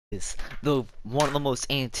is the one of the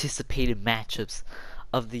most anticipated matchups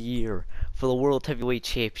of the year for the World Heavyweight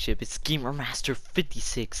Championship. It's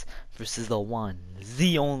gamermaster56 versus the one,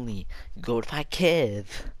 the only GoatifiedKev.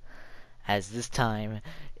 As this time,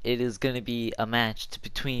 it is going to be a match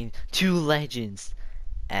between two legends.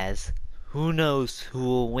 As who knows who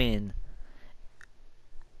will win?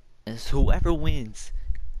 As whoever wins,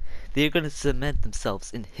 they're going to cement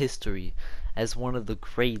themselves in history as one of the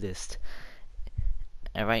greatest.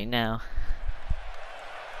 And right now,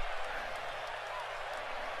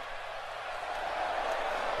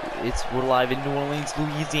 we're live in New Orleans,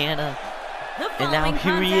 Louisiana, and now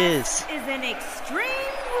here he is. An Extreme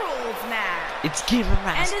Rules match. It's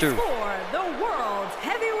GamerMaster. And it's for the World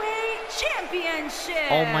Heavyweight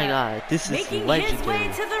Championship. Oh my God, this is making legendary. His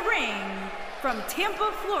way to the ring from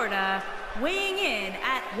Tampa, Florida, weighing in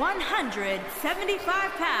at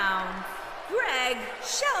 175 pounds. Greg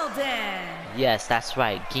Sheldon. Yes, that's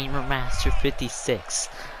right, GamerMaster56.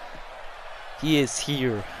 He is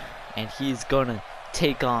here, and he's gonna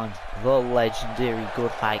take on the legendary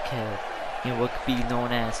GoatifiedKev in what could be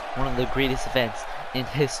known as one of the greatest events in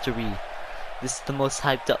history. This is the most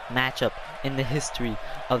hyped up matchup in the history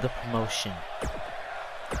of the promotion.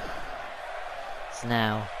 So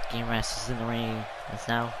now, GamerMaster's in the ring. It's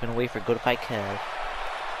now gonna wait for GoatifiedKev.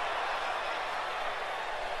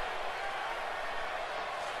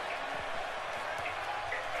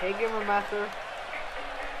 Hey GamerMaster,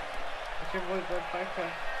 it's your boy GoatifiedKev.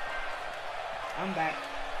 I'm back.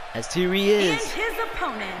 As here he is. And his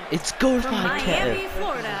opponent, it's from GoatifiedKev. Miami,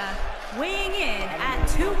 Florida, weighing in at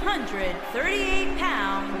 238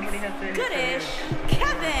 pounds, Goatish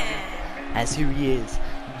Kevin. As here he is,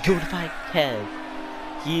 GoatifiedKev.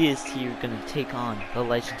 He is here gonna take on the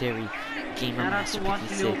legendary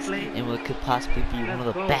GamerMaster56 in what could possibly be one of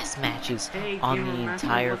the best matches on the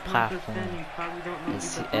entire platform.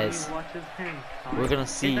 As we're gonna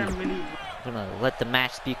see, we're gonna let the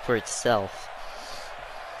match speak for itself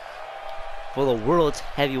for the World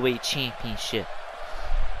Heavyweight Championship.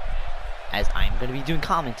 As I'm gonna be doing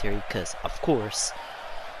commentary, because of course.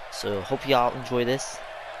 So hope y'all enjoy this.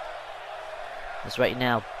 As right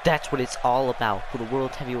now, that's what it's all about for the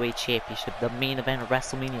World Heavyweight Championship, the main event of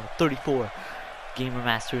WrestleMania 34.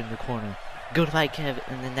 GamerMaster in the corner, GoatifiedKev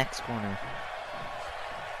in the next corner.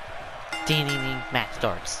 Ding ding ding, match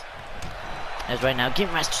starts. As right now,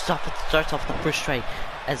 GamerMaster starts off the first strike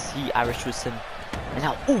as he Irish twists him. And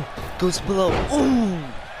now, ooh, goes below. Ooh,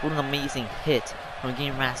 what an amazing hit from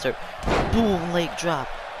GamerMaster. Boom, leg drop.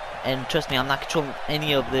 And trust me, I'm not controlling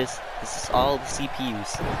any of this. This is all the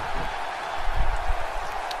CPUs.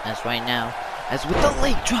 As right now, as with the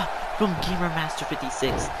leg drop from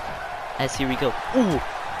GamerMaster56. As here we go. Ooh,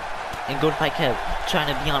 and GoatifiedKev trying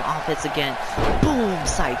to be on offense again. Boom,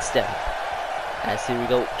 sidestep. As here we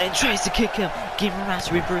go, and tries to kick him.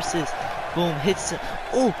 GamerMaster reverses. Boom, hits him.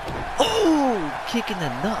 Oh, oh, kicking the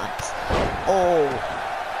nuts. Oh,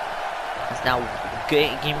 as now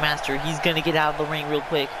GamerMaster, he's gonna get out of the ring real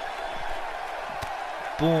quick.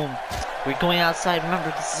 Boom. We're going outside.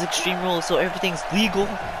 Remember, this is Extreme Rules, so everything's legal.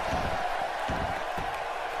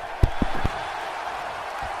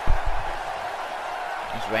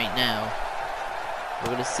 As right now,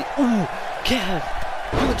 we're gonna see. Ooh, Kev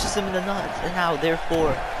punches him in the nuts, and now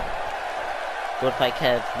therefore,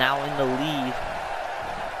 GoatifiedKev now in the lead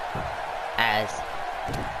as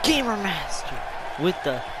GamerMaster with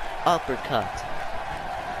the uppercut.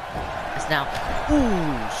 As now,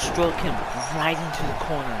 ooh, stroke him right into the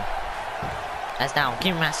corner. As now,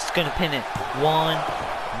 GamerMaster's gonna pin it. One,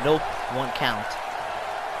 nope, one count.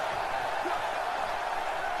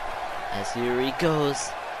 As here he goes.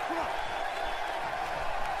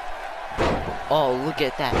 Oh, look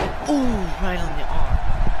at that. Ooh, right on the arm.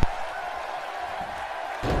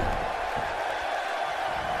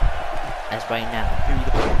 As right now, here we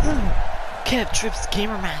go. Ooh, Kev trips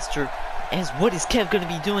GamerMaster. As what is Kev gonna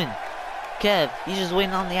be doing? Kev, he's just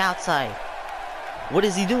waiting on the outside. What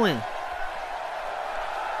is he doing?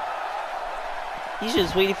 He's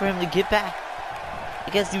just waiting for him to get back.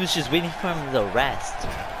 I guess he was just waiting for him to rest.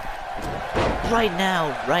 Right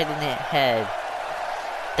now, right in the head.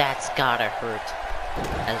 That's gotta hurt.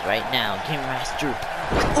 As right now, GamerMaster.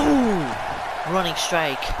 Ooh! Running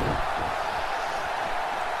strike.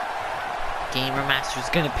 GamerMaster's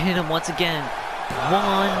gonna pin him once again.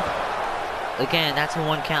 One. Again, that's a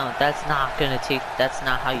one count. That's not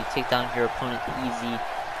how you take down your opponent easy.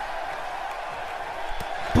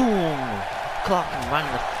 Boom! Clock him right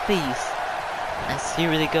in the face. As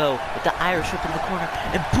here they go with the Irish whip in the corner,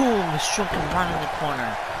 and boom, struck him right in the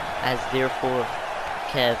corner. As therefore,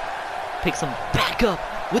 Kev picks him back up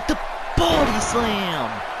with the body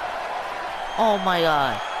slam. Oh my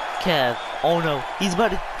god. Kev. Oh no. He's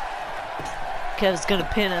about to... Kev's gonna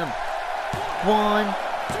pin him. 1,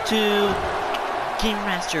 2. Game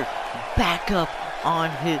Master back up on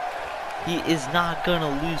his... He is not gonna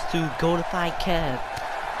lose to GoatifiedKev.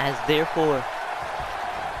 As therefore...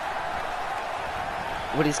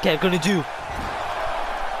 What is Kev gonna do?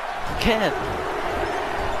 Kev.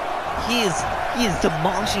 He is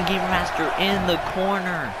demolishing Game Master in the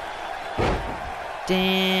corner.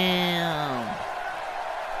 Damn.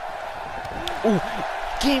 Oh,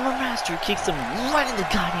 Gamer Master kicks him right in the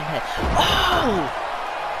goddamn head. Oh!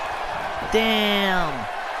 Damn.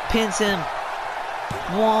 Pins him.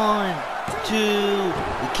 1, 2.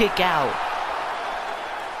 The kick out.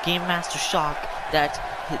 Game Master shocked that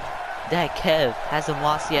Kev hasn't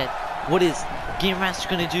lost yet. What is Game Master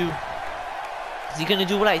gonna do? Is he gonna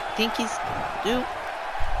do what I think he's do?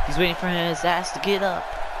 He's waiting for his ass to get up.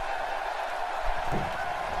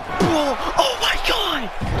 Bro, oh my god!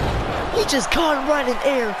 He just caught him right in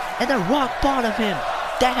air and then rock bottom him.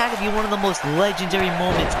 That had to be one of the most legendary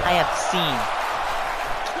moments I have seen.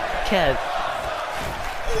 Kev.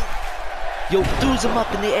 Yo, throws him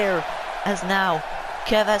up in the air. As now,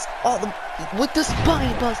 Kev has all the... With the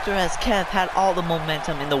spine buster, as Kev had all the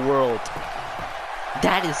momentum in the world.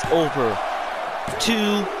 That is over.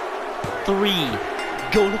 2, 3.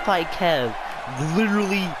 GoatifiedKev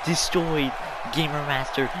literally destroyed Gamer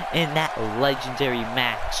Master in that legendary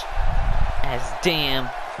match. As damn,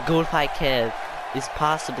 GoatifiedKev is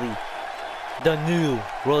possibly the new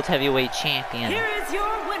World Heavyweight Champion. Here is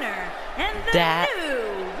your winner and the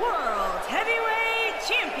new World Heavyweight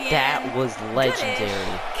Champion. That was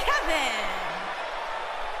legendary. Kevin.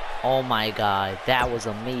 Oh my god, that was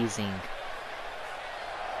amazing.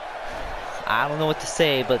 I don't know what to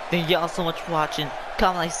say, but thank y'all so much for watching.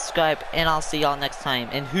 Comment, like, subscribe, and I'll see y'all next time.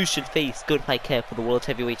 And who should face GoatifiedKev for the World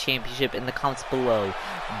Heavyweight Championship in the comments below.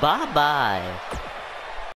 Bye bye.